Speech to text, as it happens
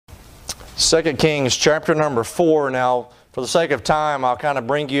2 Kings chapter number 4. Now, for the sake of time, I'll kind of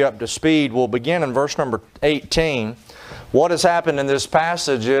bring you up to speed. We'll begin in verse number 18. What has happened in this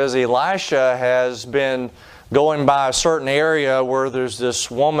passage is Elisha has been going by a certain area where there's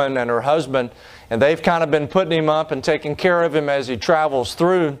this woman and her husband, and they've kind of been putting him up and taking care of him as he travels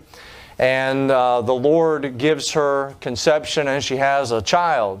through. And the Lord gives her conception and she has a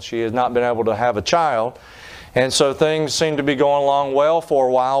child. She has not been able to have a child. And so things seem to be going along well for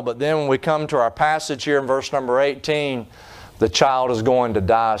a while, but then when we come to our passage here in verse number 18, the child is going to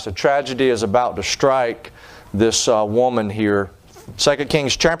die. So tragedy is about to strike this woman here. 2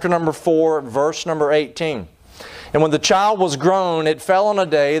 Kings chapter number 4, verse number 18. And when the child was grown, it fell on a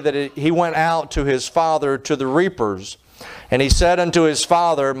day that he went out to his father to the reapers. And he said unto his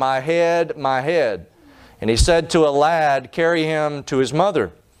father, My head, my head. And he said to a lad, Carry him to his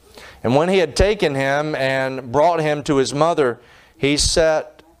mother. And when he had taken him and brought him to his mother, he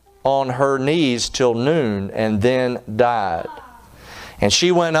sat on her knees till noon, and then died. And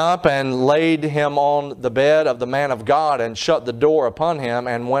she went up and laid him on the bed of the man of God, and shut the door upon him,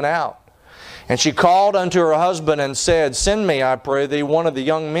 and went out. And she called unto her husband, and said, Send me, I pray thee, one of the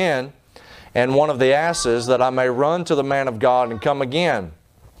young men, and one of the asses, that I may run to the man of God, and come again.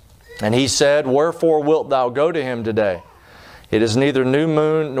 And he said, Wherefore wilt thou go to him today? It is neither new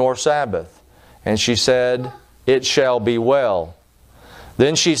moon nor Sabbath. And she said, It shall be well.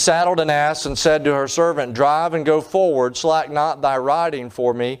 Then she saddled an ass and said to her servant, Drive and go forward, slack not thy riding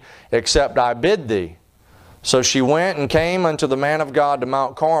for me, except I bid thee. So she went and came unto the man of God to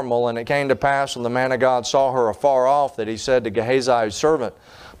Mount Carmel. And it came to pass, when the man of God saw her afar off, that he said to Gehazi his servant,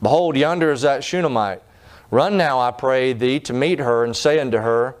 Behold, yonder is that Shunammite. Run now, I pray thee, to meet her, and say unto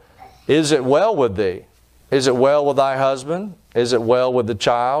her, Is it well with thee? Is it well with thy husband? Is it well with the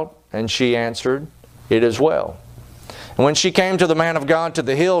child? And she answered, It is well. And when she came to the man of God to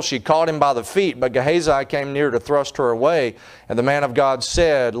the hill, she caught him by the feet. But Gehazi came near to thrust her away. And the man of God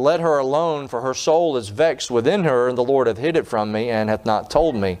said, Let her alone, for her soul is vexed within her, and the Lord hath hid it from me, and hath not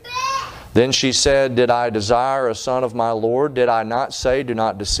told me. Then she said, Did I desire a son of my Lord? Did I not say, Do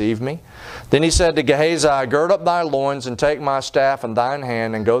not deceive me? Then he said to Gehazi, Gird up thy loins, and take my staff in thine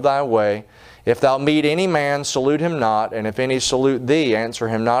hand, and go thy way. If thou meet any man, salute him not, and if any salute thee, answer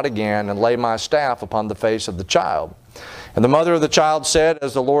him not again, and lay my staff upon the face of the child. And the mother of the child said,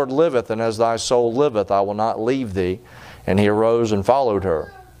 As the Lord liveth, and as thy soul liveth, I will not leave thee. And he arose and followed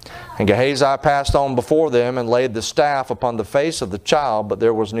her. And Gehazi passed on before them, and laid the staff upon the face of the child, but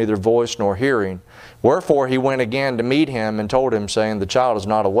there was neither voice nor hearing. Wherefore he went again to meet him, and told him, saying, The child is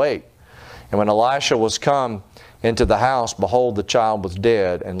not awake. And when Elisha was come into the house, behold, the child was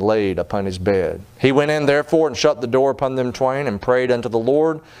dead, and laid upon his bed. He went in therefore, and shut the door upon them twain, and prayed unto the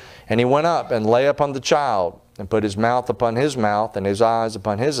Lord. And he went up, and lay upon the child, and put his mouth upon his mouth, and his eyes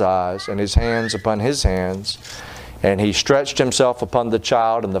upon his eyes, and his hands upon his hands. And he stretched himself upon the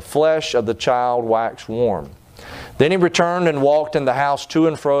child, and the flesh of the child waxed warm. Then he returned and walked in the house to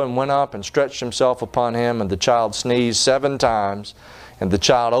and fro, and went up and stretched himself upon him, and the child sneezed 7 times. And the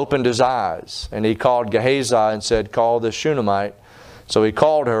child opened his eyes, and he called Gehazi, and said, Call this Shunammite. So he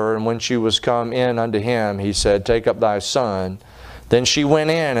called her, and when she was come in unto him, he said, Take up thy son. Then she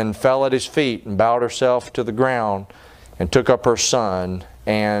went in, and fell at his feet, and bowed herself to the ground, and took up her son,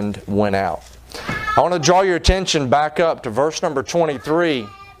 and went out. I want to draw your attention back up to verse number 23.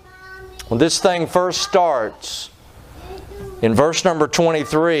 When this thing first starts, in verse number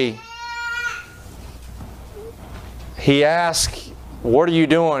 23, he asks, What are you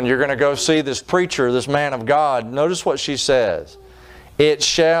doing? You're going to go see this preacher, this man of God. Notice what she says. It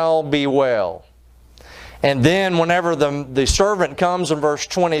shall be well. And then whenever the servant comes in verse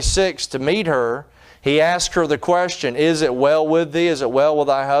 26 to meet her, he asks her the question, Is it well with thee? Is it well with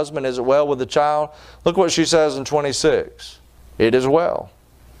thy husband? Is it well with the child? Look what she says in 26. It is well.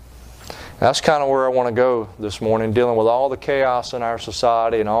 That's kind of where I want to go this morning, dealing with all the chaos in our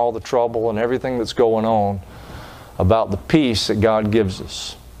society and all the trouble and everything that's going on, about the peace that God gives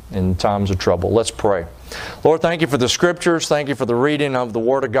us in times of trouble. Let's pray. Lord, thank you for the Scriptures. Thank you for the reading of the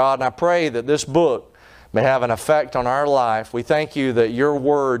Word of God. And I pray that this book may have an effect on our life. We thank you that your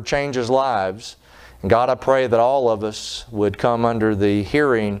Word changes lives. And God, I pray that all of us would come under the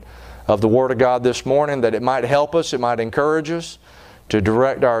hearing of the Word of God this morning, that it might help us, it might encourage us to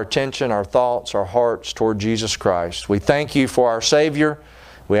direct our attention, our thoughts, our hearts toward Jesus Christ. We thank you for our Savior.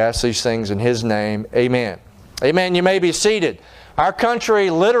 We ask these things in His name. Amen. Amen. You may be seated. Our country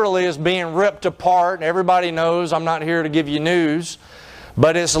literally is being ripped apart. Everybody knows I'm not here to give you news,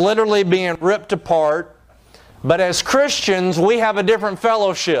 but it's literally being ripped apart. But as Christians, we have a different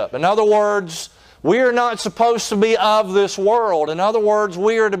fellowship. In other words, We are not supposed to be of this world. In other words,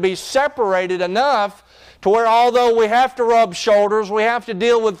 we are to be separated enough to where although we have to rub shoulders, we have to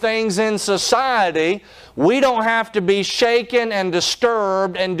deal with things in society, we don't have to be shaken and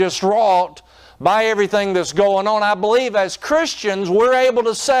disturbed and distraught by everything that's going on. I believe as Christians, we're able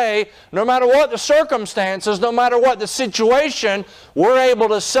to say, no matter what the circumstances, no matter what the situation, we're able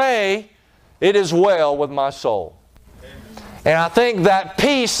to say, it is well with my soul. And I think that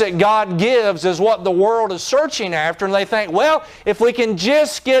peace that God gives is what the world is searching after. And they think, well, if we can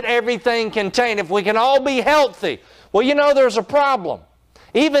just get everything contained, if we can all be healthy. Well, you know, there's a problem.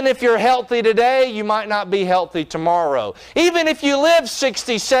 Even if you're healthy today, you might not be healthy tomorrow. Even if you live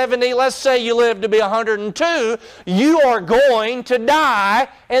 60, 70, let's say you live to be 102, you are going to die,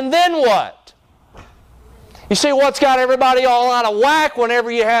 and then what? You see, what's got everybody all out of whack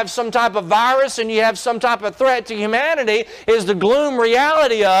whenever you have some type of virus and you have some type of threat to humanity is the gloom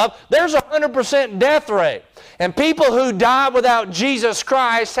reality of there's a 100% death rate. And people who die without Jesus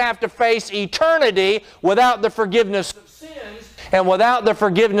Christ have to face eternity without the forgiveness of sins. And without the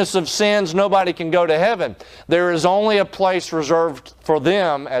forgiveness of sins, nobody can go to heaven. There is only a place reserved for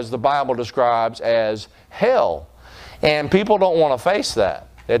them, as the Bible describes, as hell. And people don't want to face that.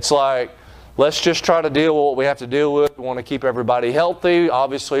 It's like, let's just try to deal with what we have to deal with. We want to keep everybody healthy.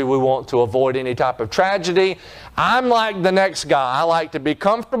 Obviously, we want to avoid any type of tragedy. I'm like the next guy. I like to be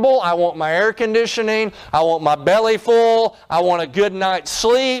comfortable. I want my air conditioning. I want my belly full. I want a good night's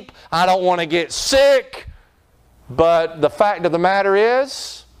sleep. I don't want to get sick. But the fact of the matter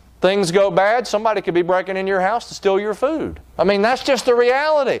is, things go bad, somebody could be breaking in your house to steal your food. I mean, that's just the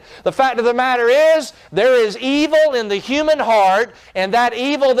reality. The fact of the matter is, there is evil in the human heart, and that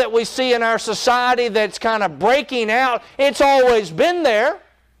evil that we see in our society that's kind of breaking out, it's always been there.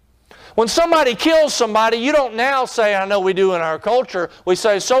 When somebody kills somebody, you don't now say, I know we do in our culture, we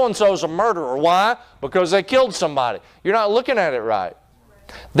say so-and-so's a murderer. Why? Because they killed somebody. You're not looking at it right.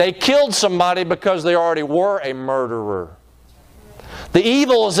 They killed somebody because they already were a murderer. The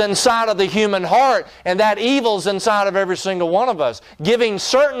evil is inside of the human heart, and that evil is inside of every single one of us. Giving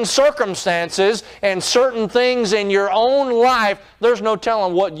certain circumstances and certain things in your own life, there's no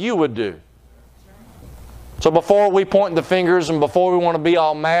telling what you would do. So before we point the fingers and before we want to be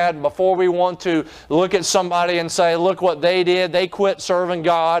all mad, before we want to look at somebody and say, look what they did, they quit serving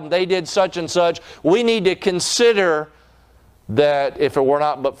God, they did such and such, we need to consider that if it were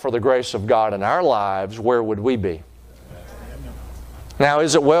not but for the grace of God in our lives, where would we be? Now,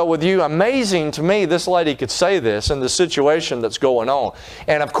 is it well with you? Amazing to me this lady could say this in the situation that's going on.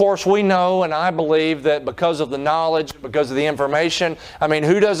 And of course we know, and I believe that because of the knowledge, because of the information, I mean,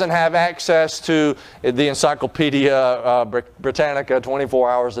 who doesn't have access to the Encyclopedia Britannica 24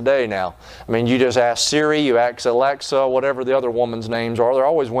 hours a day now? I mean, you just ask Siri, you ask Alexa, whatever the other woman's names are. They're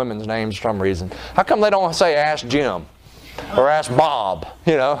always women's names for some reason. How come they don't say ask Jim? Or ask Bob,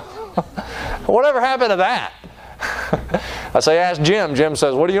 you know. Whatever happened to that? I say ask Jim. Jim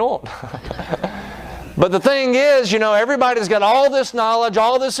says, what do you want? But the thing is, you know, everybody's got all this knowledge,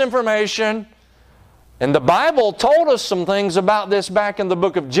 all this information. And the Bible told us some things about this back in the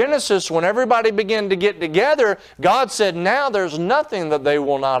book of Genesis. When everybody began to get together, God said, now there's nothing that they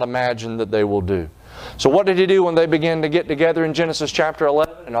will not imagine that they will do. So what did He do when they began to get together in Genesis chapter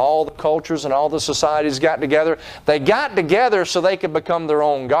 11? And all the cultures and all the societies got together. They got together so they could become their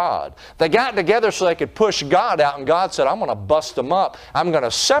own God. They got together so they could push God out. And God said, I'm going to bust them up. I'm going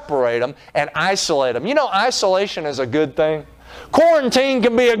to separate them and isolate them. You know, isolation is a good thing. Quarantine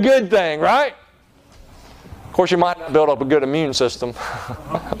can be a good thing, right? Of course, you might not build up a good immune system.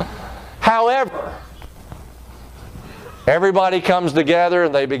 However, everybody comes together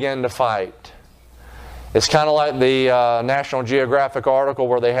and they begin to fight. It's kind of like the National Geographic article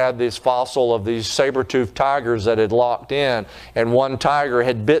where they had this fossil of these saber-toothed tigers that had locked in, and one tiger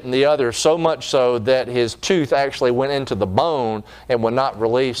had bitten the other so much so that his tooth actually went into the bone and would not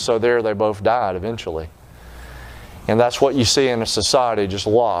release, so there they both died eventually. And that's what you see in a society, just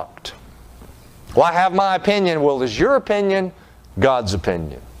locked. Well, I have my opinion. Well, is your opinion God's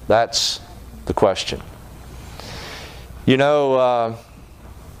opinion? That's the question. You know,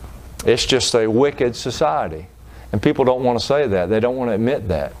 it's just a wicked society. And people don't want to say that. They don't want to admit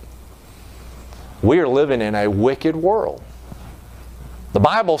that. We are living in a wicked world. The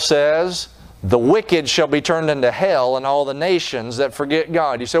Bible says, the wicked shall be turned into hell and all the nations that forget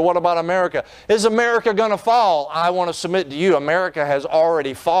God. You say, what about America? Is America going to fall? I want to submit to you, America has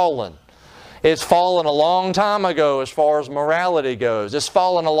already fallen. It's fallen a long time ago as far as morality goes. It's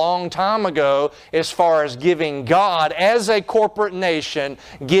fallen a long time ago as far as giving God, as a corporate nation,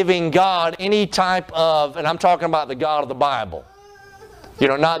 giving God any type of, and I'm talking about the God of the Bible. You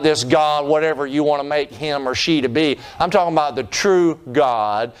know, not this God, whatever you want to make him or she to be. I'm talking about the true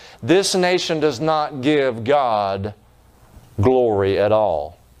God. This nation does not give God glory at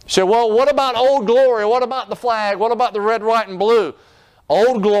all. You say, well, what about Old Glory? What about the flag? What about the red, white, and blue?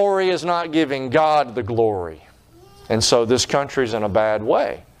 Old Glory is not giving God the glory. And so this country's in a bad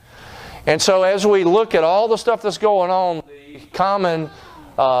way. And so as we look at all the stuff that's going on, the common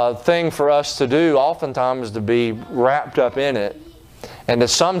thing for us to do oftentimes is to be wrapped up in it and to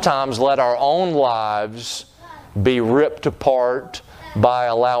sometimes let our own lives be ripped apart by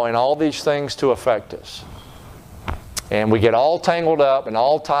allowing all these things to affect us. And we get all tangled up and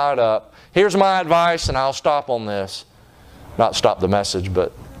all tied up. Here's my advice, and I'll stop on this. Not stop the message,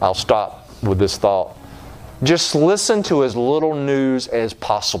 but I'll stop with this thought. Just listen to as little news as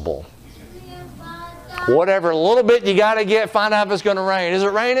possible. Whatever little bit you got to get, find out if it's going to rain. Is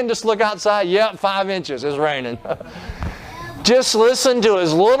it raining? Just look outside. Yep, 5 inches. It's raining. Just listen to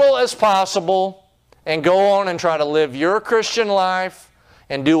as little as possible and go on and try to live your Christian life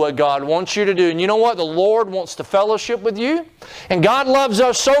and do what God wants you to do. And you know what? The Lord wants to fellowship with you. And God loves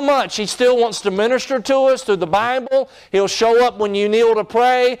us so much, He still wants to minister to us through the Bible. He'll show up when you kneel to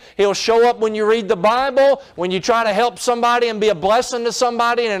pray. He'll show up when you read the Bible, when you try to help somebody and be a blessing to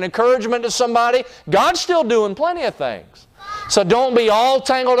somebody and an encouragement to somebody. God's still doing plenty of things. So don't be all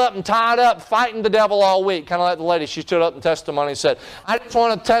tangled up and tied up fighting the devil all week. Kind of like the lady, she stood up in testimony and said, I just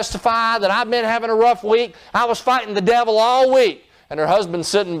want to testify that I've been having a rough week. I was fighting the devil all week. And her husband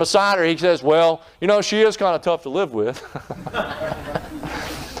sitting beside her, he says, well, you know, she is kind of tough to live with.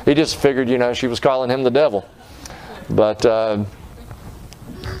 He just figured, you know, she was calling him the devil. But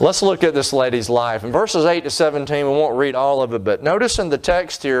let's look at this lady's life. In verses 8 to 17, we won't read all of it, but notice in the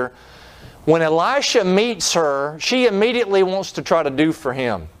text here, when Elisha meets her, she immediately wants to try to do for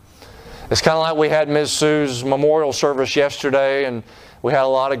him. It's kind of like we had Ms. Sue's memorial service yesterday, and we had a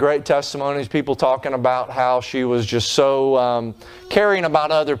lot of great testimonies, people talking about how she was just so caring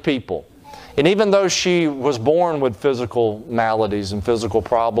about other people. And even though she was born with physical maladies and physical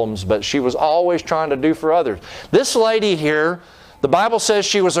problems, but she was always trying to do for others. This lady here, the Bible says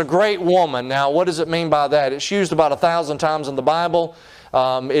she was a great woman. Now, what does it mean by that? It's used about 1,000 times in the Bible.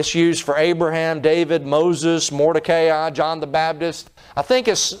 It's used for Abraham, David, Moses, Mordecai, John the Baptist. I think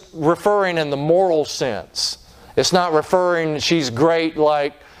it's referring in the moral sense. It's not referring she's great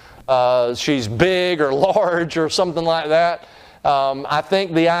like she's big or large or something like that. I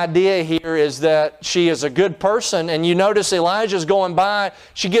think the idea here is that she is a good person. And you notice Elijah's going by.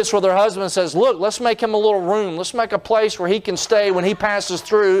 She gets with her husband and says, look, let's make him a little room. Let's make a place where he can stay when he passes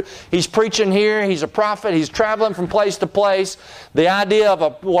through. He's preaching here. He's a prophet. He's traveling from place to place. The idea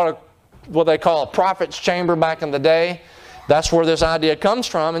of what they call a prophet's chamber back in the day, that's where this idea comes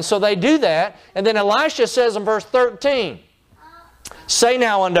from. And so they do that. And then Elisha says in verse 13, say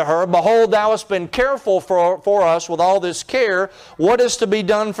now unto her, behold, thou hast been careful for us with all this care. What is to be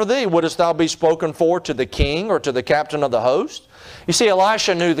done for thee? Wouldest thou be spoken for to the king or to the captain of the host? You see,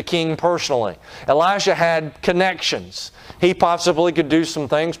 Elisha knew the king personally. Elisha had connections. He possibly could do some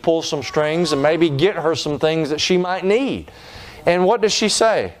things, pull some strings, and maybe get her some things that she might need. And what does she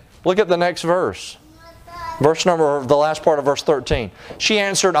say? Look at the next verse. The last part of verse 13. She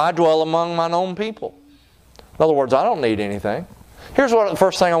answered, I dwell among mine own people. In other words, I don't need anything. Here's the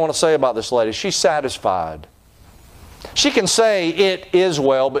first thing I want to say about this lady. She's satisfied. She can say it is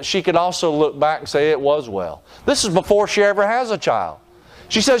well, but she could also look back and say it was well. This is before she ever has a child.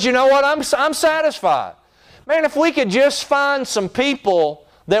 She says, you know what, I'm satisfied. Man, if we could just find some people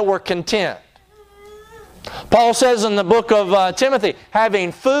that were content. Paul says in the book of Timothy,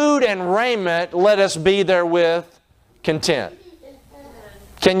 having food and raiment, let us be therewith content.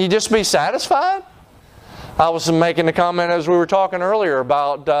 Can you just be satisfied? I was making a comment as we were talking earlier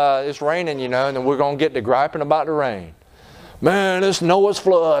about it's raining, you know, and then we're going to get to griping about the rain. Man, it's Noah's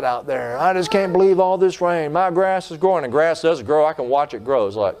flood out there. I just can't believe all this rain. My grass is growing. And grass doesn't grow. I can watch it grow.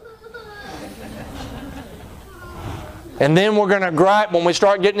 It's like... And then we're going to gripe when we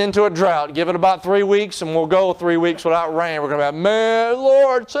start getting into a drought. Give it about 3 weeks and we'll go 3 weeks without rain. We're going to be, man,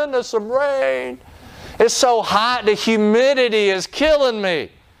 Lord, send us some rain. It's so hot, the humidity is killing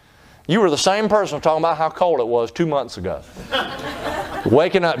me. You were the same person talking about how cold it was 2 months ago.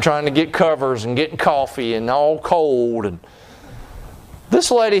 Waking up trying to get covers and getting coffee and all cold. And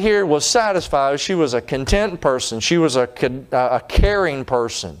this lady here was satisfied. She was a content person. She was a caring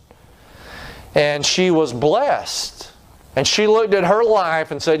person. And she was blessed. And she looked at her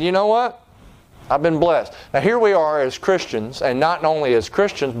life and said, you know what? I've been blessed. Now here we are as Christians, and not only as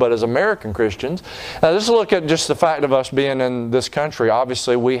Christians, but as American Christians. Now let's look at just the fact of us being in this country.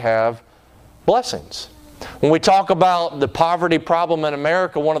 Obviously we have blessings. When we talk about the poverty problem in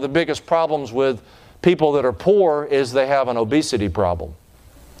America, one of the biggest problems with people that are poor is they have an obesity problem.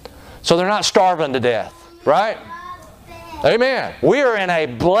 So they're not starving to death, right? Amen. We are in a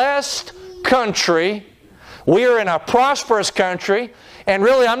blessed country. We are in a prosperous country. And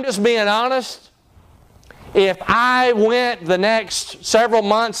really, I'm just being honest. If I went the next several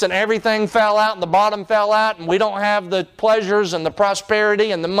months and everything fell out and the bottom fell out and we don't have the pleasures and the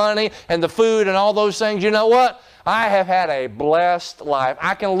prosperity and the money and the food and all those things, you know what? I have had a blessed life.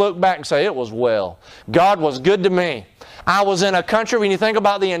 I can look back and say it was well. God was good to me. I was in a country, when you think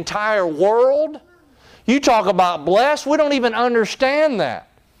about the entire world, you talk about blessed, we don't even understand that.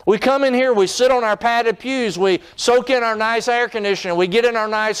 We come in here, we sit on our padded pews, we soak in our nice air conditioning, we get in our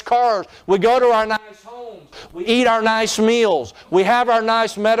nice cars, we go to our nice homes, we eat our nice meals, we have our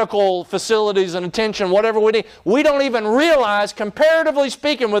nice medical facilities and attention, whatever we need. We don't even realize, comparatively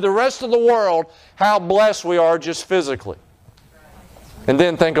speaking with the rest of the world, how blessed we are just physically. And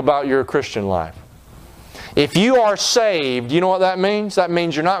then think about your Christian life. If you are saved, you know what that means? That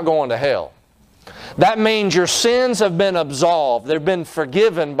means you're not going to hell. That means your sins have been absolved. They've been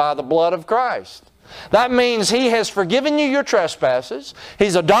forgiven by the blood of Christ. That means He has forgiven you your trespasses.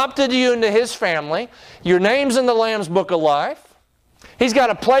 He's adopted you into His family. Your name's in the Lamb's Book of Life. He's got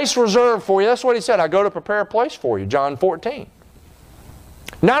a place reserved for you. That's what He said. I go to prepare a place for you, John 14.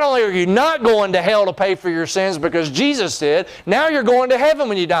 Not only are you not going to hell to pay for your sins because Jesus did, now you're going to heaven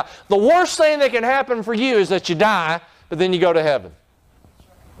when you die. The worst thing that can happen for you is that you die, but then you go to heaven.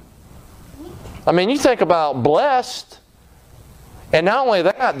 I mean, you think about blessed. And not only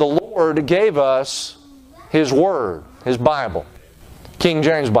that, the Lord gave us His Word, His Bible. King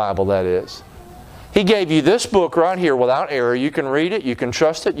James Bible, that is. He gave you this book right here without error. You can read it. You can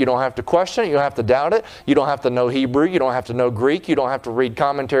trust it. You don't have to question it. You don't have to doubt it. You don't have to know Hebrew. You don't have to know Greek. You don't have to read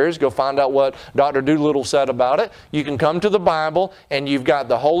commentaries. Go find out what Dr. Doolittle said about it. You can come to the Bible and you've got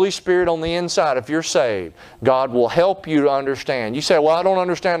the Holy Spirit on the inside if you're saved. God will help you to understand. You say, well, I don't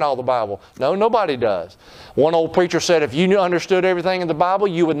understand all the Bible. No, nobody does. One old preacher said if you understood everything in the Bible,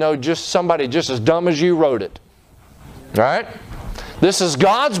 you would know just somebody just as dumb as you wrote it. Right? This is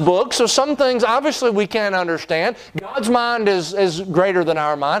God's book, so some things obviously we can't understand. God's mind is greater than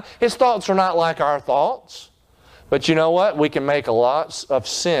our mind. His thoughts are not like our thoughts. But you know what? We can make a lot of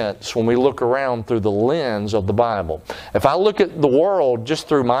sense when we look around through the lens of the Bible. If I look at the world just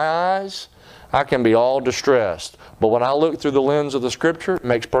through my eyes, I can be all distressed. But when I look through the lens of the Scripture, it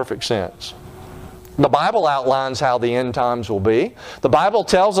makes perfect sense. The Bible outlines how the end times will be. The Bible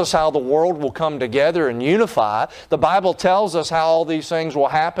tells us how the world will come together and unify. The Bible tells us how all these things will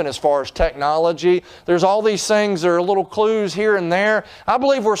happen as far as technology. There's all these things, there are little clues here and there. I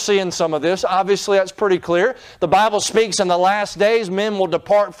believe we're seeing some of this. Obviously, that's pretty clear. The Bible speaks in the last days men will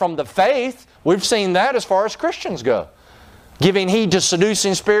depart from the faith. We've seen that as far as Christians go. Giving heed to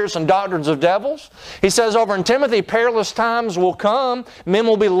seducing spirits and doctrines of devils. He says over in Timothy, perilous times will come. Men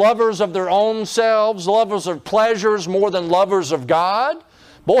will be lovers of their own selves, lovers of pleasures more than lovers of God.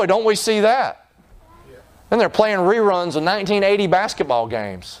 Boy, don't we see that. And they're playing reruns of 1980 basketball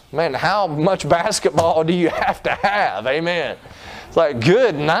games. Man, how much basketball do you have to have? Amen. It's like,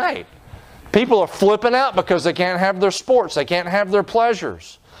 good night. People are flipping out because they can't have their sports. They can't have their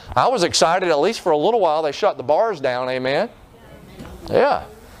pleasures. I was excited, at least for a little while, they shut the bars down. Amen. Yeah.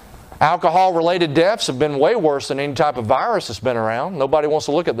 Alcohol-related deaths have been way worse than any type of virus that's been around. Nobody wants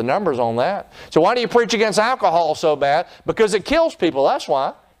to look at the numbers on that. So why do you preach against alcohol so bad? Because it kills people, that's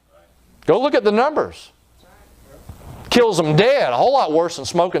why. Go look at the numbers. Kills them dead. A whole lot worse than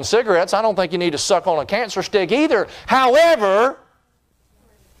smoking cigarettes. I don't think you need to suck on a cancer stick either. However,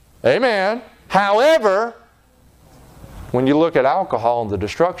 amen, however, when you look at alcohol and the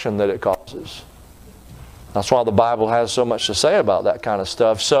destruction that it causes, that's why the Bible has so much to say about that kind of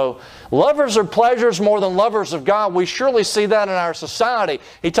stuff. So, lovers of pleasures more than lovers of God. We surely see that in our society.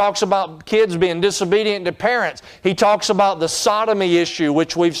 He talks about kids being disobedient to parents. He talks about the sodomy issue,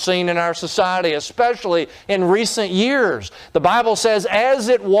 which we've seen in our society, especially in recent years. The Bible says, as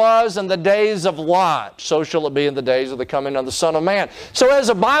it was in the days of Lot, so shall it be in the days of the coming of the Son of Man. So as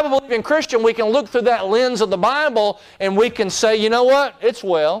a Bible-believing Christian, we can look through that lens of the Bible and we can say, you know what? It's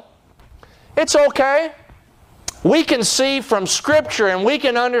well. It's okay. We can see from Scripture and we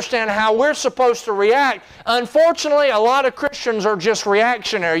can understand how we're supposed to react. Unfortunately, a lot of Christians are just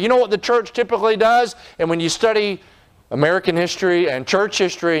reactionary. You know what the church typically does? And when you study American history and church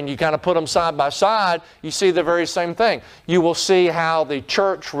history, and you kind of put them side by side, you see the very same thing. You will see how the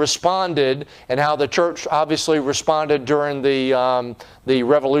church responded, and how the church obviously responded during the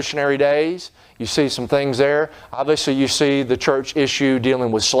revolutionary days. You see some things there. Obviously, you see the church issue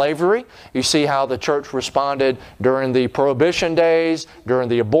dealing with slavery. You see how the church responded during the Prohibition days, during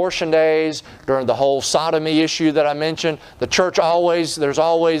the abortion days, during the whole sodomy issue that I mentioned. The church there's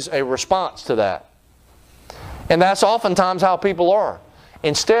always a response to that. And that's oftentimes how people are.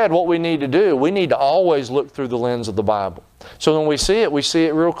 Instead, what we need to do, we need to always look through the lens of the Bible. So when we see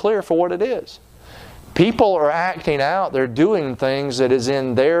it real clear for what it is. People are acting out, they're doing things that is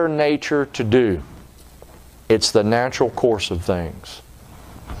in their nature to do. It's the natural course of things.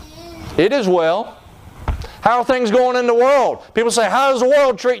 It is well. How are things going in the world? People say, how's the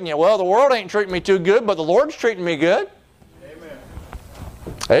world treating you? Well, the world ain't treating me too good, but the Lord's treating me good. Amen.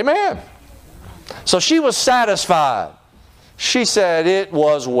 Amen. So she was satisfied. She said it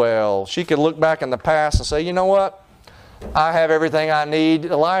was well. She could look back in the past and say, you know what? I have everything I need.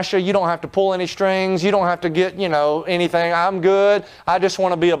 Elisha, you don't have to pull any strings. You don't have to get, anything. I'm good. I just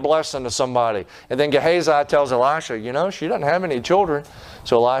want to be a blessing to somebody. And then Gehazi tells Elisha, she doesn't have any children.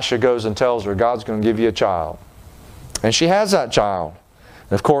 So Elisha goes and tells her, God's going to give you a child. And she has that child.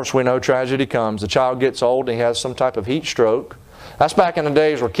 And of course, we know tragedy comes. The child gets old and he has some type of heat stroke. That's back in the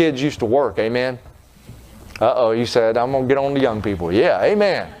days where kids used to work. Amen? Uh-oh, you said, I'm going to get on to young people. Yeah,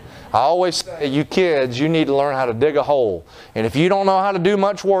 amen. I always say, you kids, you need to learn how to dig a hole. And if you don't know how to do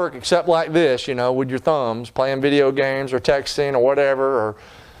much work except like this, with your thumbs, playing video games or texting or whatever, or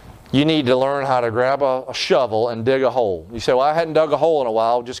you need to learn how to grab a shovel and dig a hole. You say, well, I hadn't dug a hole in a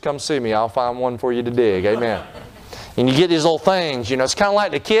while. Just come see me. I'll find one for you to dig. Amen. And you get these little things. It's kind of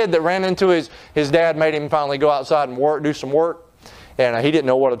like the kid that ran into his dad made him finally go outside and do some work. And he didn't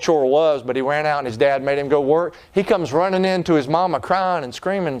know what a chore was, but he ran out and his dad made him go work. He comes running into his mama crying and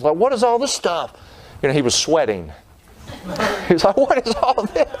screaming. He's like, what is all this stuff? He was sweating. He's like, what is all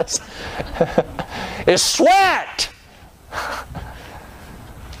this? It's sweat!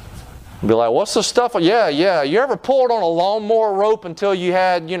 Be like, what's the stuff? Yeah. You ever pulled on a lawnmower rope until you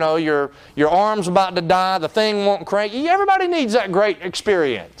had, your arms about to die, the thing won't crank? Everybody needs that great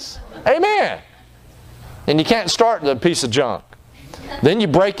experience. Amen. And you can't start the piece of junk. Then you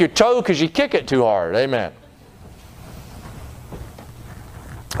break your toe because you kick it too hard. Amen.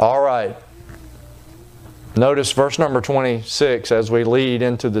 All right. Notice verse number 26 as we lead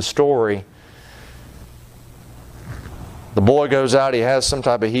into the story. The boy goes out. He has some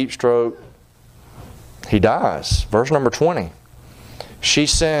type of heat stroke. He dies. Verse number 20. She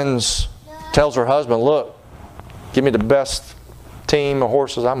tells her husband, look, give me the best team of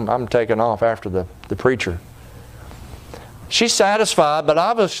horses. I'm taking off after the preacher. She's satisfied, but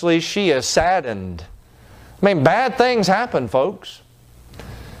obviously she is saddened. Bad things happen, folks.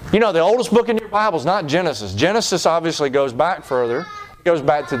 The oldest book in your Bible is not Genesis. Genesis obviously goes back further. It goes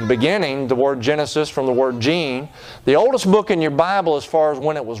back to the beginning, the word Genesis from the word gene. The oldest book in your Bible as far as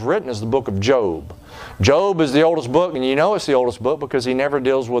when it was written is the book of Job. Job is the oldest book, and it's the oldest book because he never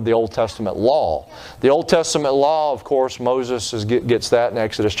deals with the Old Testament law. The Old Testament law, of course, Moses gets that in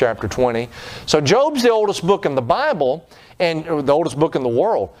Exodus chapter 20. So Job's the oldest book in the Bible, and the oldest book in the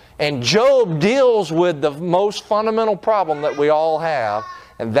world. And Job deals with the most fundamental problem that we all have,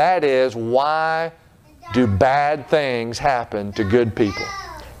 and that is, why do bad things happen to good people?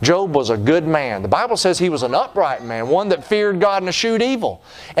 Job was a good man. The Bible says he was an upright man, one that feared God and eschewed evil.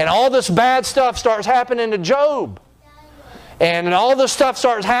 And all this bad stuff starts happening to Job. And all this stuff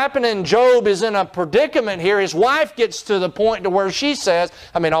starts happening. Job is in a predicament here. His wife gets to the point to where she says,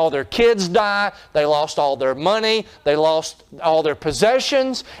 all their kids die, they lost all their money, they lost all their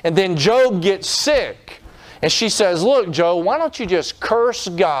possessions, and then Job gets sick. And she says, look, Job, why don't you just curse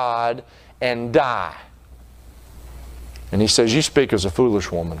God and die? And he says, you speak as a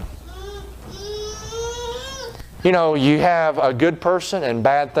foolish woman. You have a good person and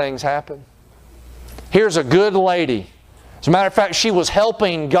bad things happen. Here's a good lady. As a matter of fact, she was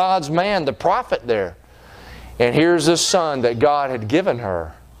helping God's man, the prophet, there. And here's this son that God had given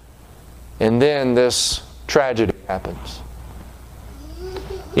her. And then this tragedy happens.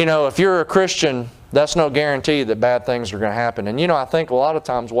 If you're a Christian, that's no guarantee that bad things are going to happen. And I think a lot of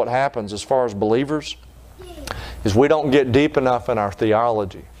times what happens as far as believers is we don't get deep enough in our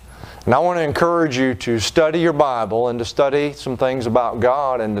theology. And I want to encourage you to study your Bible and to study some things about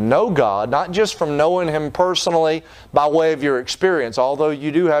God and to know God, not just from knowing Him personally by way of your experience, although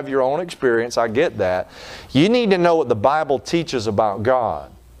you do have your own experience, I get that. You need to know what the Bible teaches about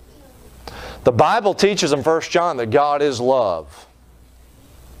God. The Bible teaches in 1 John that God is love.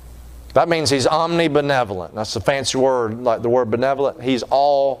 That means He's omnibenevolent. That's a fancy word, like the word benevolent. He's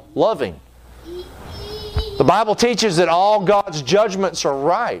all-loving. The Bible teaches that all God's judgments are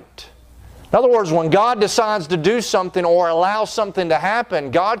right. In other words, when God decides to do something or allow something to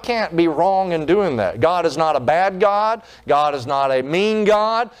happen, God can't be wrong in doing that. God is not a bad God. God is not a mean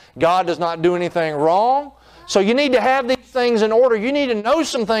God. God does not do anything wrong. So you need to have these things in order. You need to know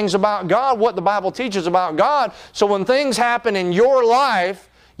some things about God, what the Bible teaches about God, so when things happen in your life,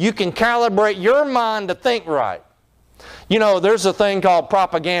 you can calibrate your mind to think right. You know, there's a thing called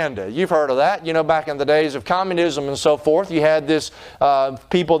propaganda. You've heard of that. You know, back in the days of communism and so forth, you had this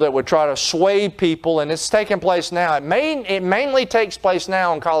people that would try to sway people, and it's taking place now. It mainly takes place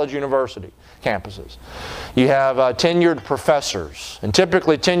now on college university campuses. You have tenured professors, and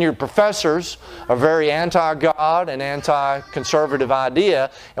typically tenured professors are very anti-God and anti-conservative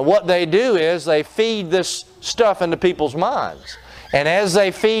idea, and what they do is they feed this stuff into people's minds. And as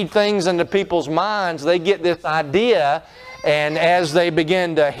they feed things into people's minds, they get this idea, and as they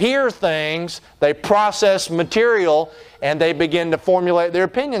begin to hear things, they process material and they begin to formulate their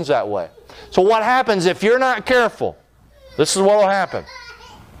opinions that way. So what happens if you're not careful? This is what will happen.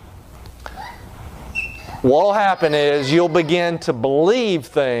 What will happen is you'll begin to believe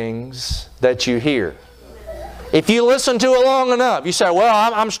things that you hear. If you listen to it long enough, you say,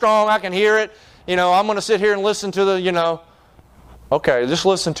 well, I'm strong, I can hear it. You know, I'm going to sit here and listen to the, you know. Okay, just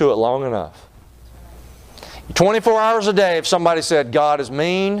listen to it long enough. 24 hours a day, if somebody said, God is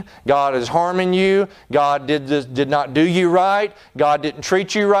mean, God is harming you, God did not do you right, God didn't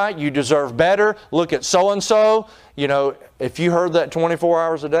treat you right, you deserve better, look at so-and-so. You know, if you heard that 24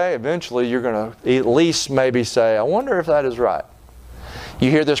 hours a day, eventually you're going to at least maybe say, I wonder if that is right. You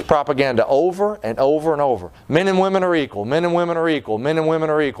hear this propaganda over and over and over. Men and women are equal, men and women are equal, men and women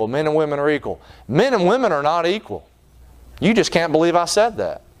are equal, men and women are equal. Men and women are not equal. You just can't believe I said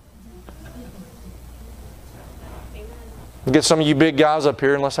that. Get some of you big guys up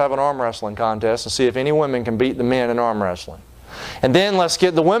here and let's have an arm wrestling contest and see if any women can beat the men in arm wrestling. And then let's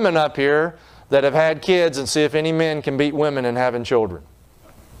get the women up here that have had kids and see if any men can beat women in having children.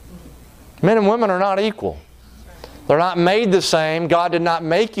 Men and women are not equal. They're not made the same. God did not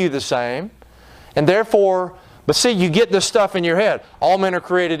make you the same. And therefore, but see, you get this stuff in your head. All men are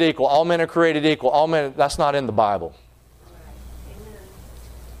created equal. All men are created equal. All men, that's not in the Bible.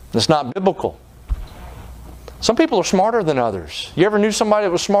 It's not biblical. Some people are smarter than others. You ever knew somebody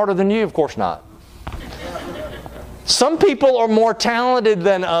that was smarter than you? Of course not. Some people are more talented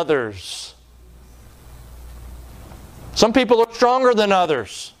than others. Some people are stronger than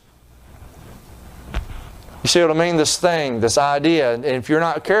others. You see what I mean? This thing, this idea. And if you're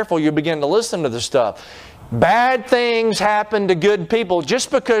not careful, you begin to listen to this stuff. Bad things happen to good people.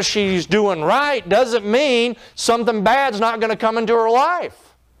 Just because she's doing right doesn't mean something bad's not going to come into her life.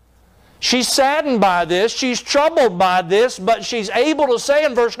 She's saddened by this, she's troubled by this, but she's able to say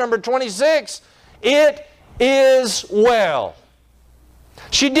in verse number 26, it is well.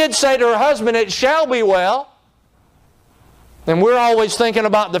 She did say to her husband, it shall be well. And we're always thinking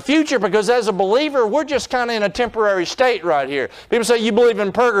about the future because as a believer, we're just kind of in a temporary state right here. People say, you believe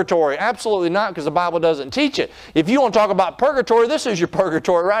in purgatory. Absolutely not, because the Bible doesn't teach it. If you want to talk about purgatory, this is your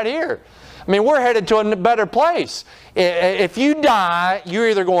purgatory right here. I mean, we're headed to a better place. If you die, you're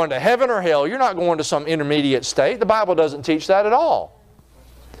either going to heaven or hell. You're not going to some intermediate state. The Bible doesn't teach that at all.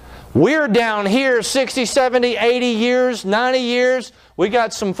 We're down here 60, 70, 80 years, 90 years. We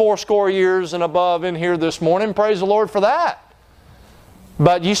got some 80 years and above in here this morning. Praise the Lord for that.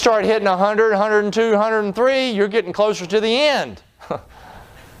 But you start hitting 100, 102, 103, you're getting closer to the end.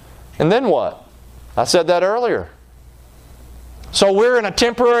 And then what? I said that earlier. So we're in a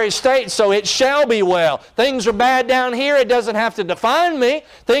temporary state, so it shall be well. Things are bad down here, it doesn't have to define me.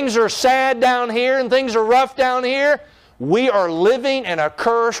 Things are sad down here and things are rough down here. We are living in a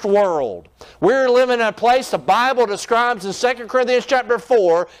cursed world. We're living in a place the Bible describes in 2 Corinthians chapter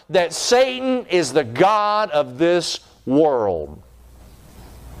 4 that Satan is the god of this world.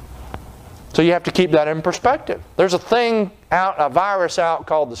 So you have to keep that in perspective. There's a thing out, a virus out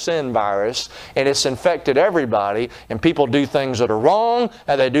called the sin virus, and it's infected everybody, and people do things that are wrong,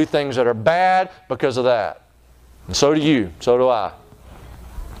 and they do things that are bad because of that. And so do you, so do I.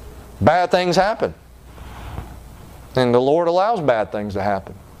 Bad things happen. And the Lord allows bad things to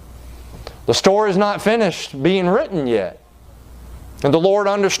happen. The story's not finished being written yet. And the Lord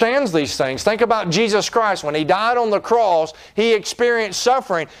understands these things. Think about Jesus Christ. When He died on the cross, He experienced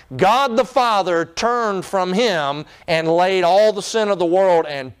suffering. God the Father turned from Him and laid all the sin of the world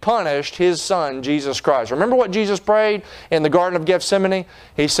and punished His Son, Jesus Christ. Remember what Jesus prayed in the Garden of Gethsemane?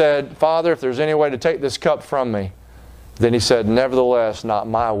 He said, Father, if there's any way to take this cup from me, Then he said, nevertheless, not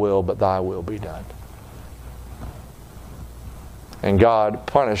my will, but thy will be done. And God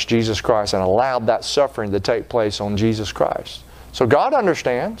punished Jesus Christ and allowed that suffering to take place on Jesus Christ. So God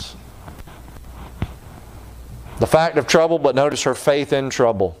understands the fact of trouble, but notice her faith in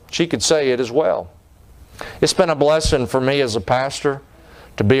trouble. She could say it as well. It's been a blessing for me as a pastor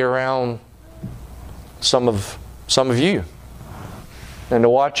to be around some of you and to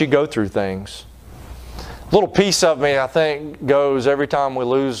watch you go through things. A little piece of me, I think, goes every time we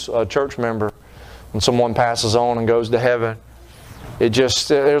lose a church member, when someone passes on and goes to heaven.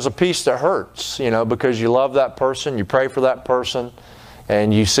 There's a piece that hurts, because you love that person, you pray for that person,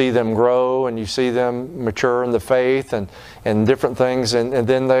 and you see them grow and you see them mature in the faith and different things, and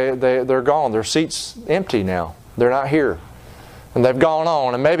then they're gone. Their seat's empty now. They're not here. And they've gone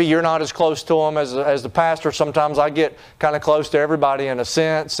on. And maybe you're not as close to them as the pastor. Sometimes I get kind of close to everybody in a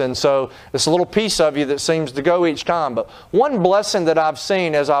sense. And so it's a little piece of you that seems to go each time. But one blessing that I've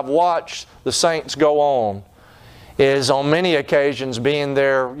seen as I've watched the saints go on is on many occasions being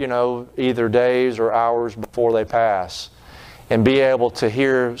there, either days or hours before they pass, and be able to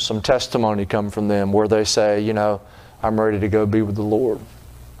hear some testimony come from them where they say, I'm ready to go be with the Lord.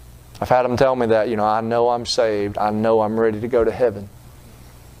 I've had them tell me that, I know I'm saved. I know I'm ready to go to heaven.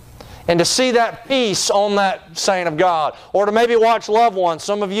 And to see that peace on that saint of God, or to maybe watch loved ones,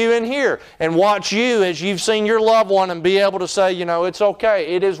 some of you in here, and watch you as you've seen your loved one and be able to say, it's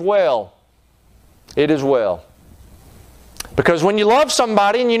okay. It is well. It is well. Because when you love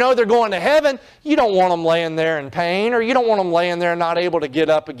somebody and you know they're going to heaven, you don't want them laying there in pain, or you don't want them laying there not able to get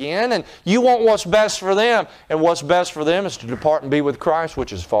up again. And you want what's best for them. And what's best for them is to depart and be with Christ,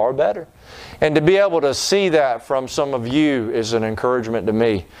 which is far better. And to be able to see that from some of you is an encouragement to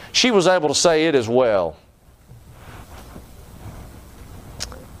me. She was able to say it as well.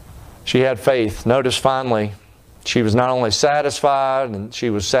 She had faith. Notice finally, she was not only satisfied and she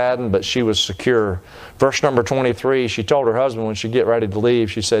was saddened, but she was secure. Verse number 23, she told her husband when she get ready to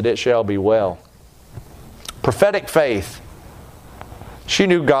leave, she said, it shall be well. Prophetic faith. She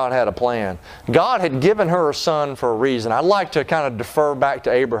knew God had a plan. God had given her a son for a reason. I'd like to kind of defer back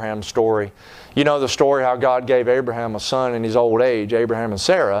to Abraham's story. You know the story how God gave Abraham a son in his old age, Abraham and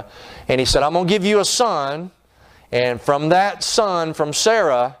Sarah. And He said, I'm going to give you a son. And from that son, from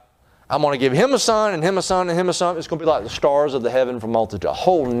Sarah, I'm going to give him a son, and him a son, and him a son. It's going to be like the stars of the heaven from multitude. A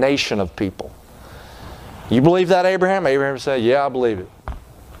whole nation of people. You believe that, Abraham? Abraham said, yeah, I believe it.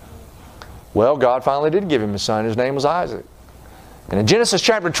 Well, God finally did give him a son. His name was Isaac. And in Genesis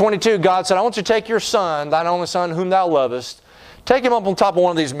chapter 22, God said, I want you to take your son, thine only son whom thou lovest, take him up on top of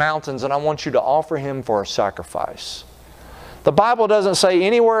one of these mountains, and I want you to offer him for a sacrifice. The Bible doesn't say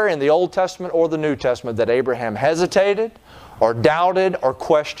anywhere in the Old Testament or the New Testament that Abraham hesitated or doubted or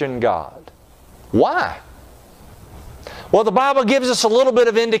questioned God. Why? Well, the Bible gives us a little bit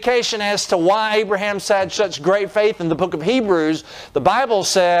of indication as to why Abraham had such great faith. In the book of Hebrews, the Bible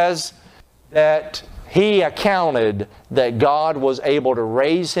says that he accounted that God was able to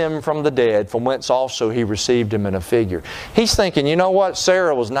raise him from the dead, from whence also he received him in a figure. He's thinking, you know what?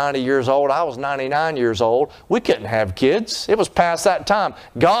 Sarah was 90 years old. I was 99 years old. We couldn't have kids. It was past that time.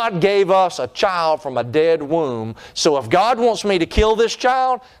 God gave us a child from a dead womb. So if God wants me to kill this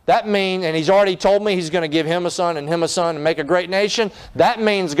child, that means, and He's already told me He's going to give him a son and make a great nation, that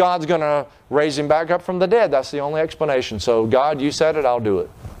means God's going to raise him back up from the dead. That's the only explanation. So God, you said it, I'll do it.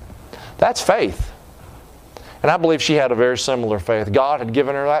 That's faith. And I believe she had a very similar faith. God had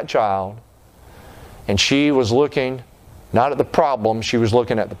given her that child, and she was looking not at the problem, she was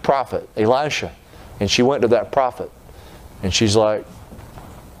looking at the prophet, Elisha. And she went to that prophet, and she's like,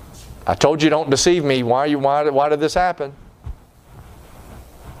 I told you don't deceive me. Why did this happen?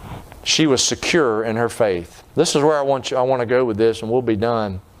 She was secure in her faith. This is where I want to go with this, and we'll be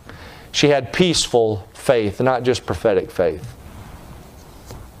done. She had peaceful faith, not just prophetic faith.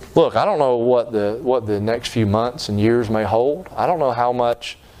 Look, I don't know what the next few months and years may hold. I don't know how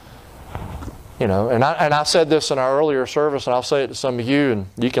much, and I said this in our earlier service, and I'll say it to some of you, and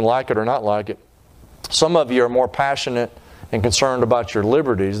you can like it or not like it. Some of you are more passionate and concerned about your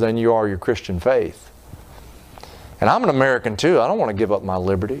liberties than you are your Christian faith. And I'm an American too. I don't want to give up my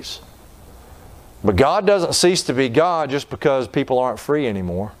liberties. But God doesn't cease to be God just because people aren't free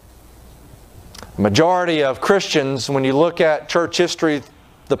anymore. The majority of Christians, when you look at church history,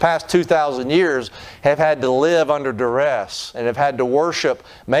 the past 2,000 years, have had to live under duress and have had to worship,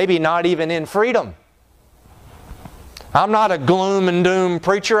 maybe not even in freedom. I'm not a gloom and doom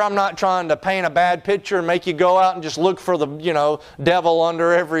preacher. I'm not trying to paint a bad picture and make you go out and just look for the, devil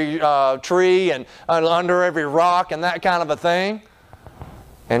under every tree and under every rock and that kind of a thing.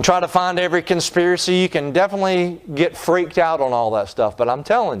 and try to find every conspiracy. You can definitely get freaked out on all that stuff. But I'm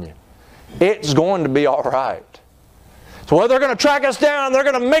telling you, it's going to be all right. So whether they're going to track us down, they're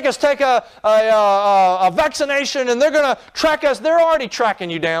going to make us take a vaccination, and they're going to track us, they're already tracking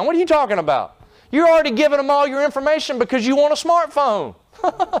you down. What are you talking about? You're already giving them all your information because you want a smartphone.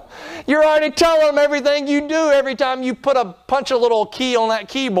 You're already telling them everything you do every time you punch a little key on that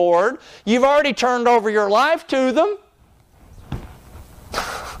keyboard. You've already turned over your life to them.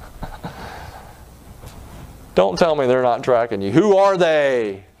 Don't tell me they're not tracking you. Who are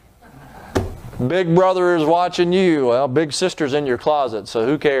they? Big brother is watching you. Well, big sister's in your closet, so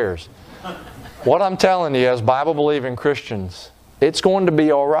who cares? What I'm telling you as Bible-believing Christians, it's going to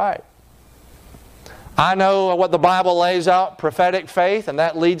be all right. I know what the Bible lays out, prophetic faith, and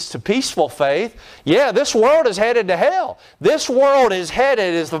that leads to peaceful faith. Yeah, this world is headed to hell. This world is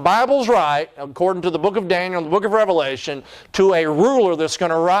headed, as the Bible's right, according to the book of Daniel and the book of Revelation, to a ruler that's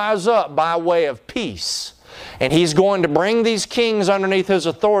going to rise up by way of peace. And he's going to bring these kings underneath his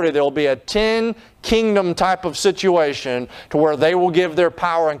authority. There will be a 10-kingdom type of situation to where they will give their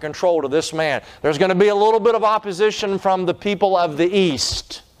power and control to this man. There's going to be a little bit of opposition from the people of the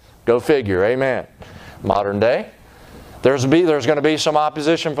East. Go figure, amen. Modern day. There's going to be some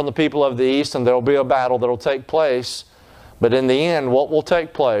opposition from the people of the East, and there will be a battle that will take place. But in the end, what will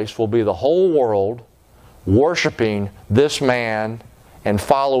take place will be the whole world worshiping this man and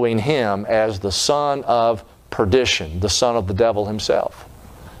following him as the son of perdition, the son of the devil himself.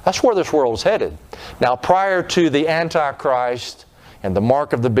 That's where this world is headed. Now, prior to the Antichrist and the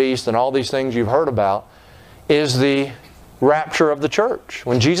mark of the beast and all these things you've heard about, is the rapture of the church,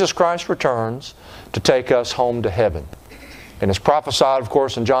 when Jesus Christ returns to take us home to heaven. And it's prophesied, of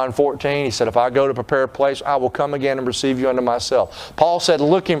course, in John 14. He said, if I go to prepare a place, I will come again and receive you unto myself. Paul said,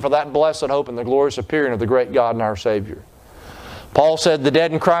 looking for that blessed hope and the glorious appearing of the great God and our Savior. Paul said, the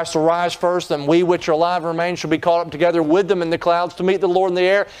dead in Christ will rise first, and we which are alive and remain shall be caught up together with them in the clouds to meet the Lord in the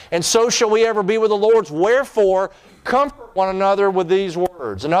air, and so shall we ever be with the Lord. Wherefore, comfort one another with these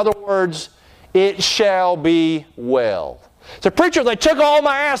words. In other words, it shall be well. So, preacher, they took all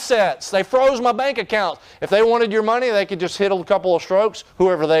my assets. They froze my bank account. If they wanted your money, they could just hit a couple of strokes,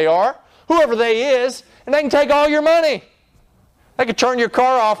 whoever they are, whoever they is, and they can take all your money. They could turn your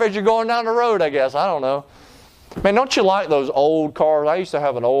car off as you're going down the road, I guess. I don't know. Man, don't you like those old cars? I used to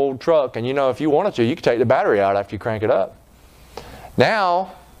have an old truck, and you know, if you wanted to, you could take the battery out after you crank it up.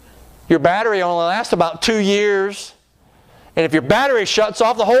 Now, your battery only lasts about 2 years, and if your battery shuts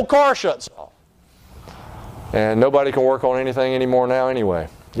off, the whole car shuts off. And nobody can work on anything anymore now anyway.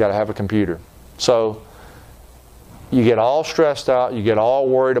 You got to have a computer. So, you get all stressed out, you get all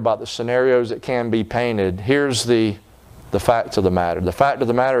worried about the scenarios that can be painted. Here's the fact of the matter. The fact of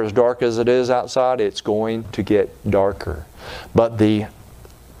the matter, as dark as it is outside, it's going to get darker. But the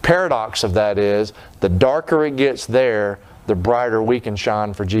paradox of that is, the darker it gets there, the brighter we can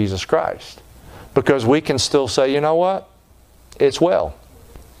shine for Jesus Christ. Because we can still say, you know what? It's well.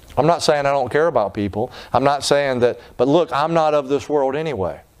 I'm not saying I don't care about people. I'm not saying that, but look, I'm not of this world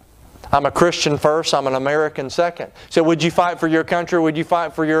anyway. I'm a Christian first, I'm an American second. So would you fight for your country? Would you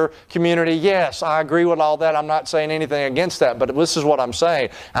fight for your community? Yes, I agree with all that. I'm not saying anything against that, but this is what I'm saying.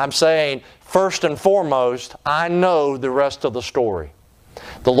 I'm saying, first and foremost, I know the rest of the story.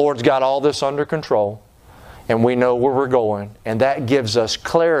 The Lord's got all this under control, and we know where we're going, and that gives us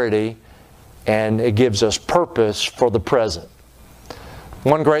clarity, and it gives us purpose for the present.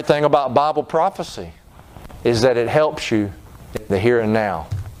 One great thing about Bible prophecy is that it helps you in the here and now.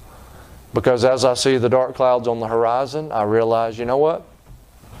 Because as I see the dark clouds on the horizon, I realize, you know what?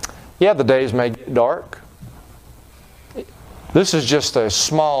 Yeah, the days may get dark. This is just a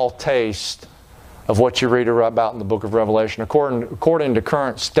small taste of what you read about in the book of Revelation. According to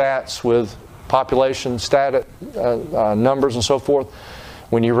current stats with population numbers and so forth,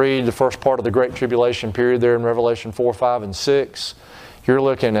 when you read the first part of the Great Tribulation period there in Revelation 4, 5, and 6, you're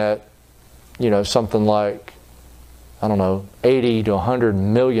looking at, something like, 80 to 100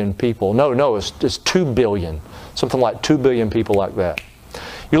 million people. No, it's 2 billion. Something like 2 billion people like that.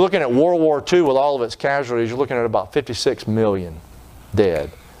 You're looking at World War II with all of its casualties, you're looking at about 56 million dead.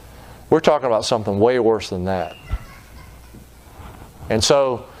 We're talking about something way worse than that. And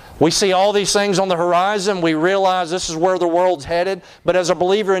so, we see all these things on the horizon. We realize this is where the world's headed. But as a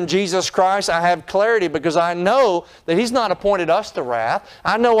believer in Jesus Christ, I have clarity because I know that He's not appointed us to wrath.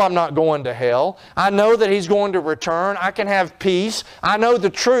 I know I'm not going to hell. I know that He's going to return. I can have peace. I know the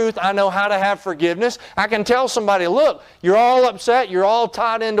truth. I know how to have forgiveness. I can tell somebody, look, you're all upset. You're all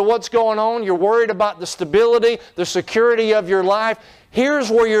tied into what's going on. You're worried about the stability, the security of your life.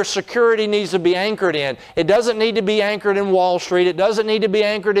 Here's where your security needs to be anchored in. It doesn't need to be anchored in Wall Street. It doesn't need to be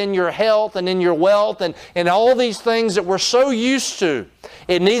anchored in your health and in your wealth and all these things that we're so used to.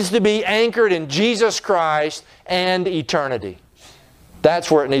 It needs to be anchored in Jesus Christ and eternity. That's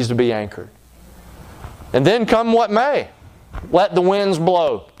where it needs to be anchored. And then come what may, let the winds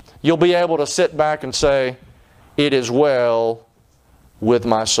blow. You'll be able to sit back and say, "It is well with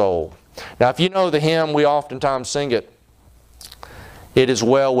my soul." Now, if you know the hymn, we oftentimes sing it, "It is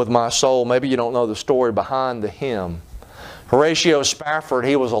well with my soul." Maybe you don't know the story behind the hymn. Horatio Spafford,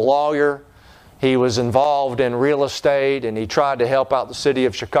 he was a lawyer. He was involved in real estate, and he tried to help out the city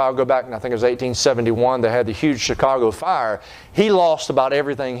of Chicago back in, I think it was 1871. They had the huge Chicago fire. He lost about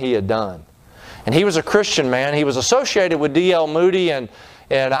everything he had done. And he was a Christian man. He was associated with D.L. Moody and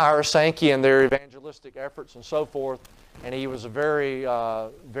Ira Sankey and their evangelistic efforts and so forth. And he was a very,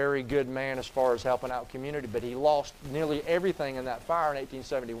 very good man as far as helping out community. But he lost nearly everything in that fire in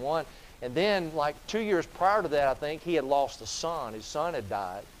 1871. And then, like 2 years prior to that, I think, he had lost a son. His son had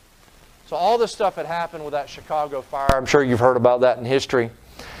died. So all this stuff had happened with that Chicago fire. I'm sure you've heard about that in history.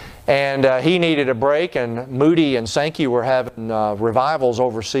 And he needed a break, and Moody and Sankey were having revivals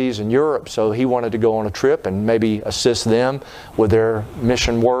overseas in Europe, so he wanted to go on a trip and maybe assist them with their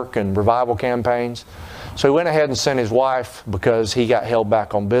mission work and revival campaigns. So he went ahead and sent his wife, because he got held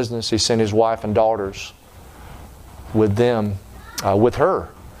back on business. He sent his wife and daughters with them, with her.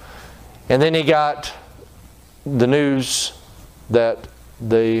 And then he got the news that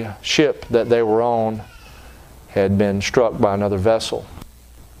the ship that they were on had been struck by another vessel.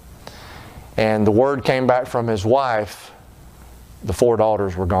 And the word came back from his wife. The 4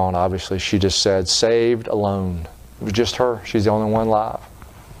 daughters were gone, obviously. She just said, "Saved alone." It was just her. She's the only one alive.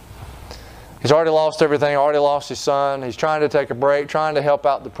 He's already lost everything, already lost his son. He's trying to take a break, trying to help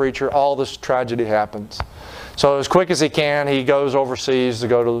out the preacher. All this tragedy happens. So as quick as he can, he goes overseas to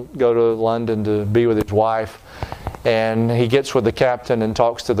go to London to be with his wife. And he gets with the captain and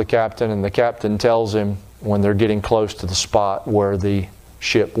talks to the captain. And the captain tells him when they're getting close to the spot where the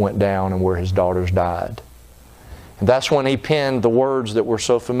ship went down and where his daughters died. And that's when he penned the words that we're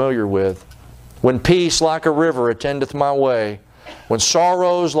so familiar with. "When peace like a river attendeth my way, when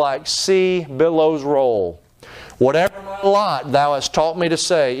sorrows like sea billows roll, whatever my lot thou hast taught me to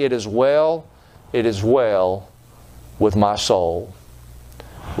say, it is well with my soul."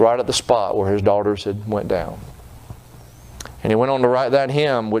 Right at the spot where his daughters had went down. And he went on to write that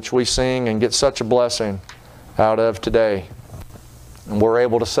hymn, which we sing and get such a blessing out of today. And we're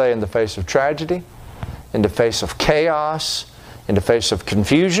able to say, in the face of tragedy, in the face of chaos, in the face of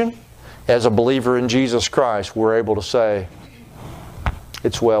confusion, as a believer in Jesus Christ, we're able to say,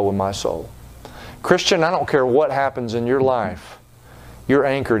 "It's well with my soul." Christian, I don't care what happens in your life, you're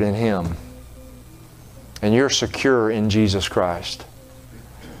anchored in Him. And you're secure in Jesus Christ.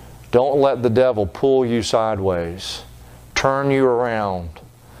 Don't let the devil pull you sideways, turn you around,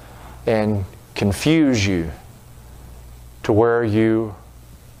 and confuse you to where you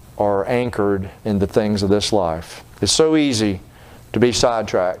are anchored in the things of this life. It's so easy to be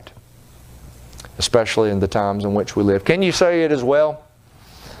sidetracked, especially in the times in which we live. Can you say it as well?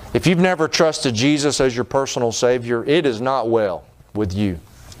 If you've never trusted Jesus as your personal Savior, it is not well with you.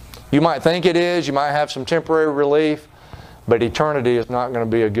 You might think it is, you might have some temporary relief, but eternity is not going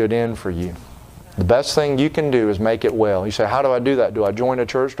to be a good end for you. The best thing you can do is make it well. You say, "How do I do that? Do I join a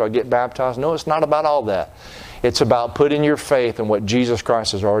church? Do I get baptized?" No, it's not about all that. It's about putting your faith in what Jesus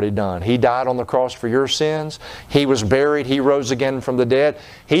Christ has already done. He died on the cross for your sins. He was buried. He rose again from the dead.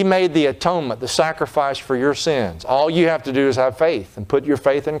 He made the atonement, the sacrifice for your sins. All you have to do is have faith and put your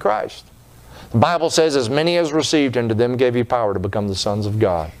faith in Christ. The Bible says, "As many as received Him, to them gave He power to become the sons of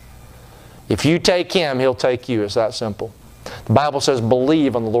God." If you take Him, He'll take you. It's that simple. The Bible says,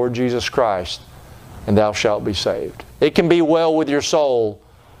 "Believe on the Lord Jesus Christ, and thou shalt be saved." It can be well with your soul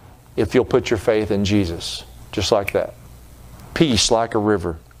if you'll put your faith in Jesus. Just like that. Peace like a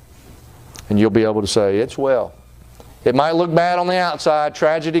river. And you'll be able to say, "It's well." It might look bad on the outside,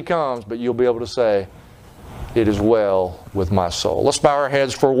 tragedy comes, but you'll be able to say, "It is well with my soul." Let's bow our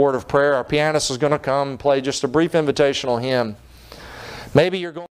heads for a word of prayer. Our pianist is going to come and play just a brief invitational hymn. Maybe you're going